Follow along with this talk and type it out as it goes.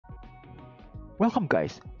Welcome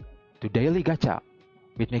guys to Daily Gacha.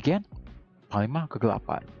 With me again,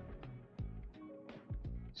 Panglimakegelapan.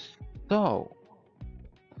 So,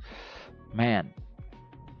 man,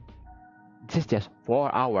 this is just 4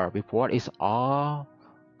 hours before it's all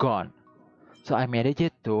gone. So I managed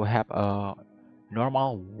to have a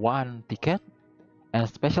normal one ticket and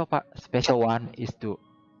special one is 2.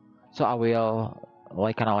 So I will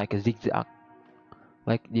kind of like a zigzag,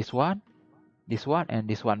 like this one, and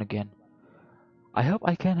this one again. I hope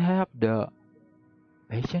I can have the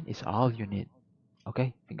patient is all you need.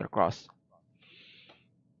 Okay, finger crossed.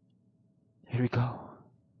 Here we go.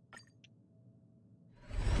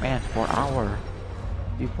 Man, 4 hours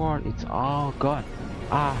before it's all gone.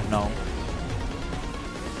 Ah, no.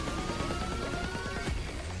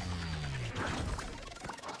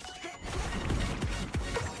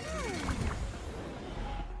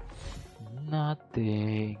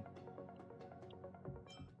 Nothing.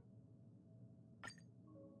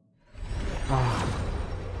 Ah.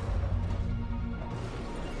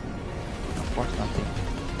 Of course, nothing.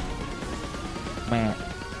 Man.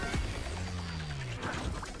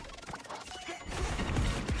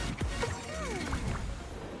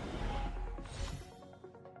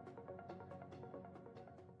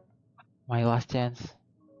 My last chance.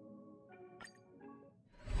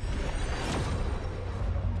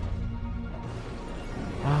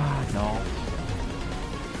 Ah, no.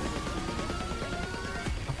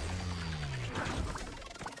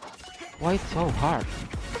 Why it's so hard?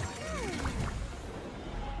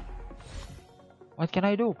 What can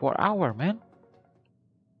I do? 4 hours, man.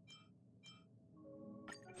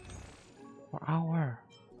 4 hours.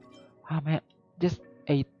 Ah, man. Just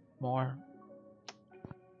 8 more.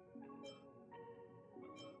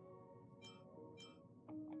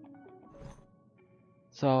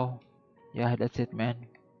 So, yeah, that's it, man.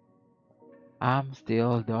 I'm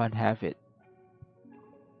still don't have it.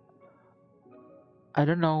 I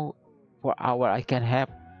don't know 4 hours I can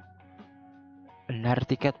have another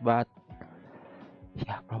ticket, but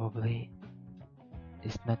yeah, probably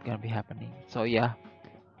it's not gonna be happening. So yeah,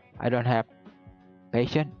 I don't have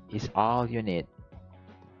patience is all you need.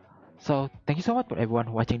 So thank you so much for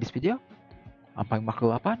everyone watching this video. I'm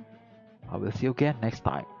Panglimakegelapan. I will see you again next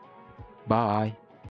time. Bye.